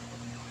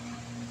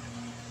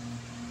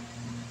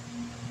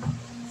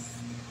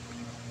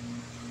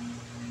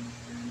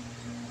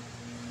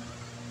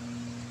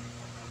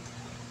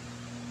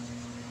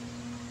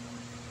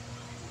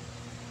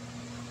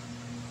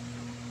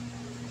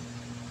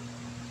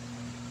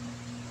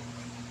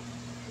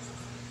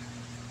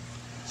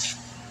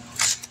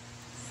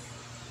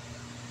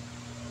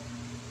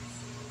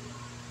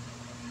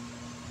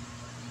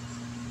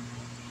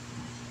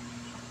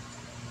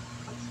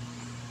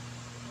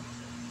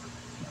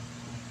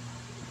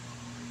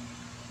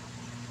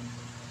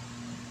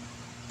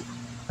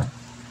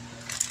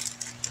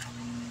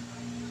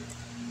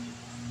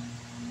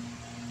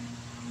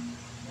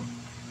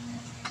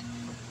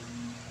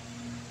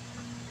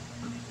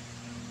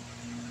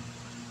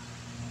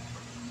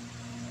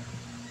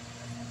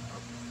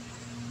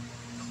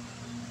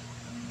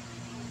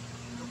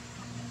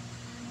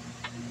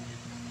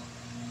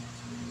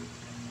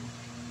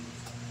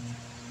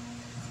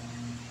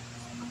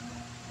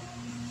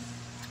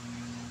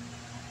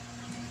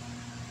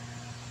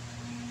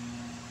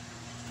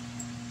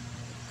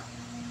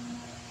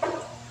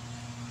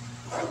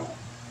All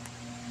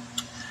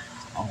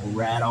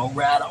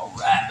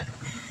right.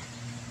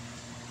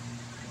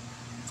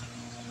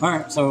 All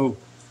right, so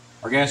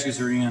our gaskets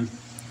are in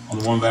on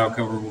the one valve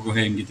cover. We'll go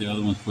ahead and get the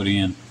other ones put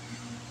in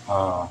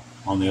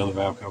on the other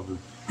valve cover,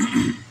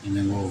 and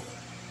then we'll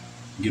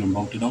get them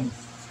bolted on.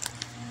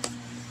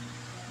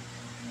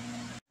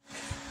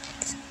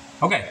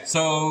 Okay,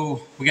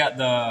 so we got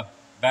the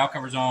valve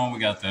covers on, we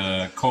got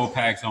the coil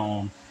packs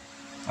on,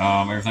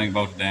 everything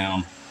bolted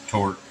down,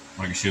 torque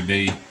like it should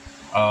be.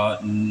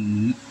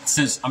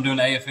 Since I'm doing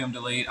the AFM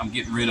delete, I'm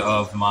getting rid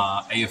of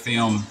my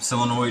AFM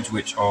solenoids,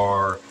 which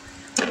are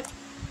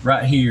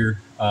right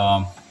here.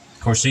 Of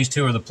course, these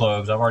two are the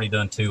plugs. I've already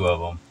done 2 of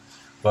them,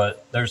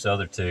 but there's the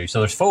other 2. So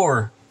there's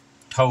 4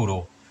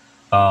 total.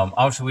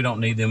 Obviously, we don't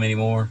need them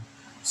anymore.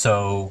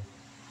 So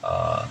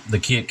the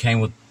kit came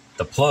with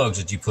the plugs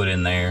that you put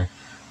in there.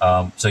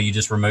 So you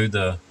just remove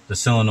the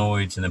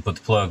solenoids and then put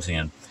the plugs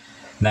in.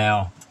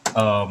 Now,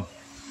 I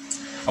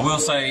will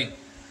say,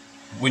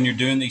 when you're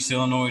doing these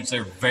solenoids,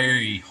 they're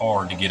very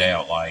hard to get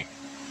out. Like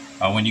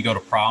when you go to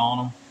pry on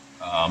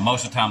them,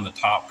 most of the time the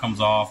top comes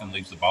off and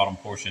leaves the bottom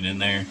portion in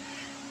there.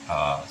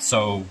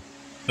 So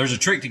there's a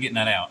trick to getting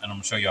that out, and I'm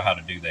gonna show you how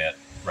to do that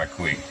right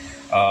quick.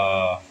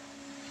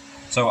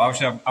 So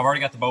obviously I've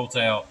already got the bolts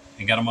out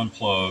and got them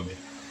unplugged.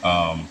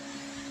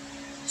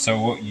 So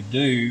what you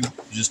do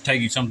is just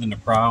take you something to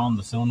pry on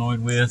the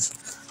solenoid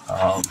with.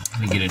 Let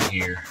me get in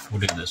here.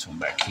 We'll do this one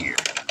back here.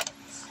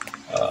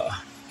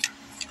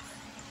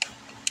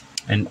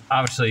 And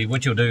obviously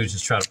what you'll do is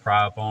just try to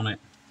pry up on it.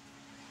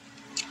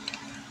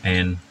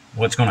 And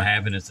what's going to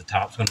happen is the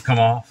top's going to come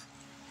off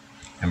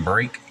and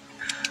break.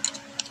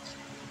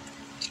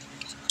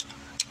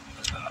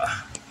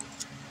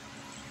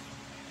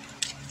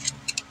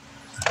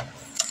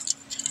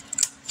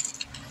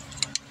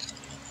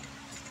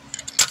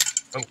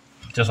 Oh,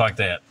 just like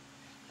that.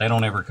 They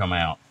don't ever come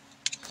out.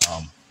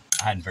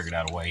 I hadn't figured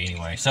out a way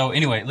anyway. So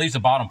anyway, it leaves the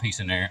bottom piece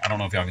in there. I don't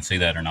know if y'all can see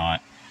that or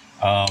not.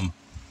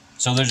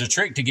 So there's a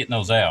trick to getting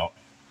those out.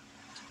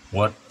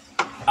 What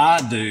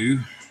I do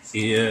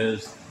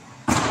is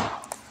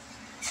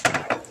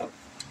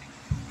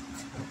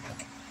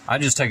I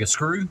just take a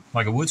screw,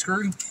 like a wood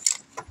screw,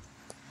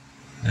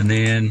 and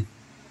then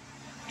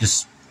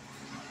just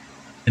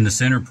in the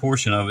center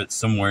portion of it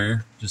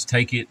somewhere, just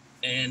take it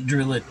and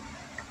drill it,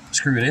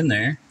 screw it in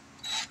there.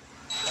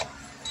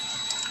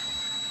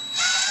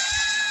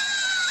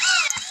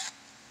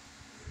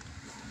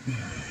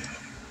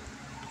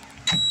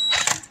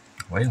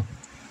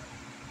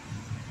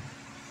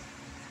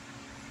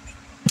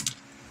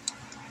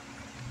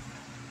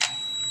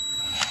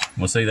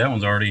 Well, see, that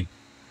one's already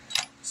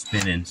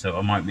spinning, so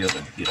I might be able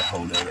to get a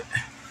hold of it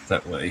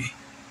that way.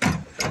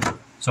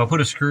 So I'll put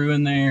a screw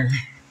in there,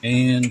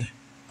 and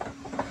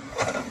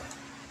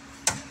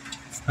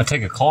I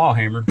take a claw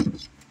hammer,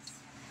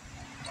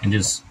 and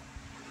just,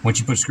 once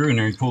you put a screw in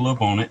there, you pull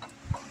up on it,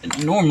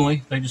 and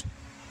normally they just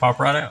pop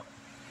right out.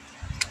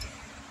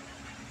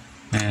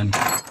 And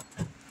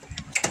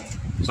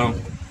so,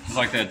 just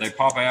like that, they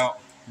pop out,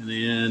 and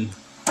then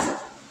I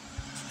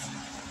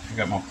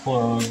got my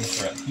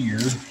plugs right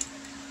here.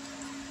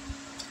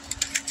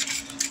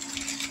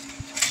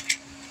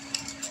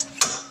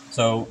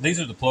 So these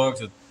are the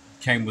plugs that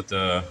came with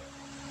the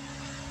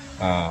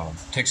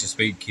Texas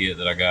Speed kit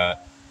that I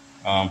got.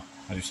 As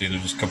you see,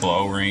 there's just a couple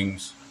of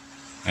O-rings,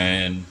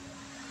 and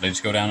they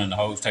just go down in the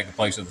hose, take the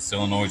place of the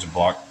solenoids, and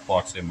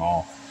blocks them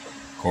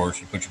off. Of course,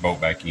 you put your bolt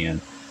back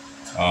in.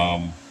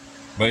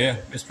 But yeah,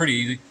 it's pretty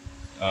easy.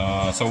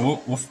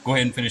 So we'll go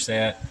ahead and finish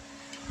that,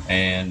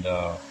 and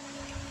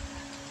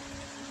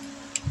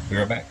be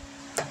right back.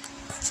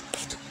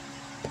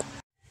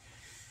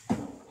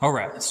 All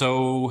right,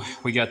 so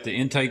we got the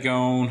intake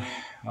on,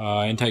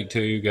 intake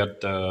 2,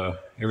 got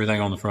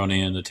everything on the front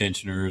end, the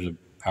tensioner, the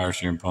power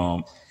steering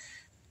pump,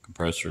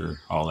 compressor,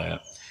 all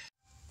that.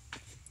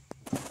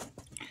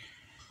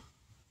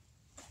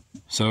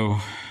 So,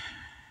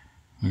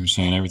 we were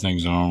saying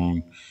everything's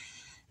on,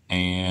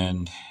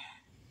 and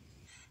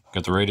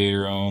got the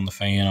radiator on, the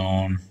fan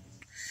on.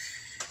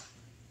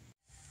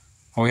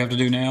 All we have to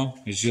do now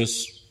is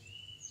just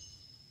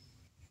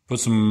put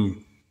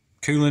some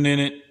coolant in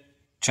it,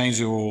 change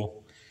the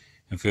oil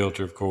and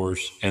filter, of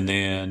course, and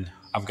then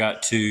I've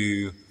got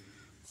to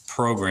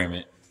program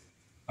it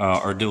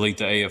or delete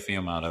the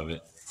AFM out of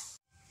it.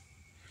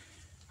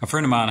 A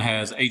friend of mine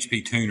has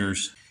HP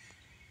tuners.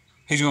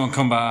 He's going to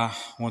come by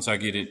once I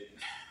get it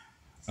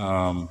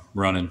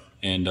running,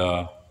 and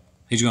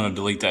he's going to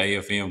delete the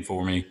AFM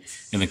for me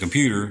in the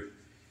computer,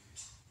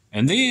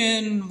 and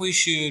then we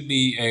should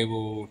be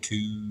able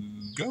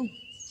to go,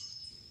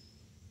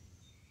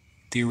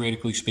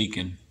 theoretically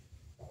speaking.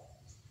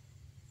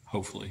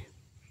 Hopefully.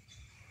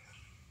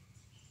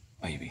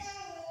 Maybe.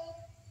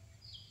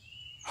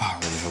 Oh, I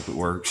really hope it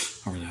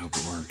works. I really hope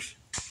it works.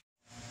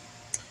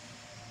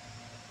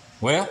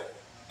 Well,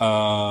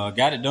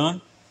 got it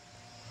done.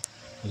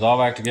 It's all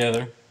back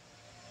together.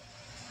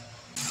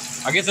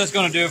 I guess that's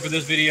going to do it for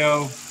this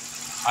video.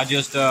 I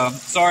just,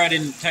 sorry I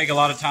didn't take a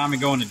lot of time to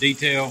go into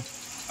detail.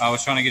 I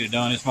was trying to get it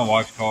done. It's my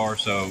wife's car,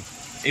 so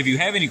if you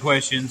have any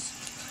questions,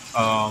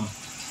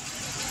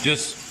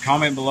 just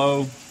comment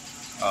below,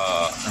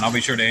 and I'll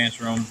be sure to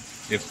answer them.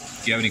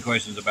 If you have any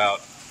questions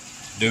about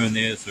doing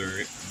this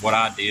or what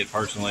I did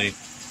personally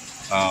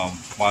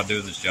while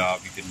doing this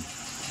job,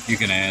 you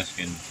can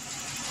ask, and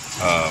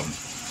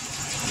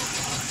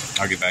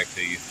I'll get back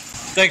to you.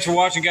 Thanks for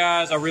watching,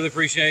 guys. I really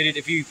appreciate it.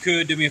 If you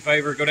could do me a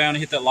favor, go down and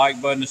hit that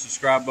like button, the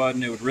subscribe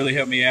button. It would really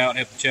help me out,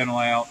 help the channel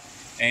out.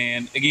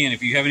 And again,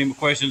 if you have any more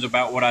questions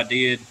about what I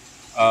did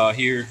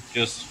here,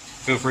 just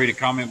feel free to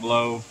comment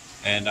below,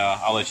 and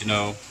I'll let you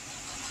know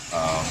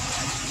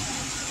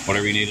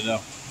whatever you need to know.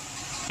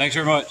 Thanks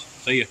very much.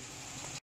 See ya.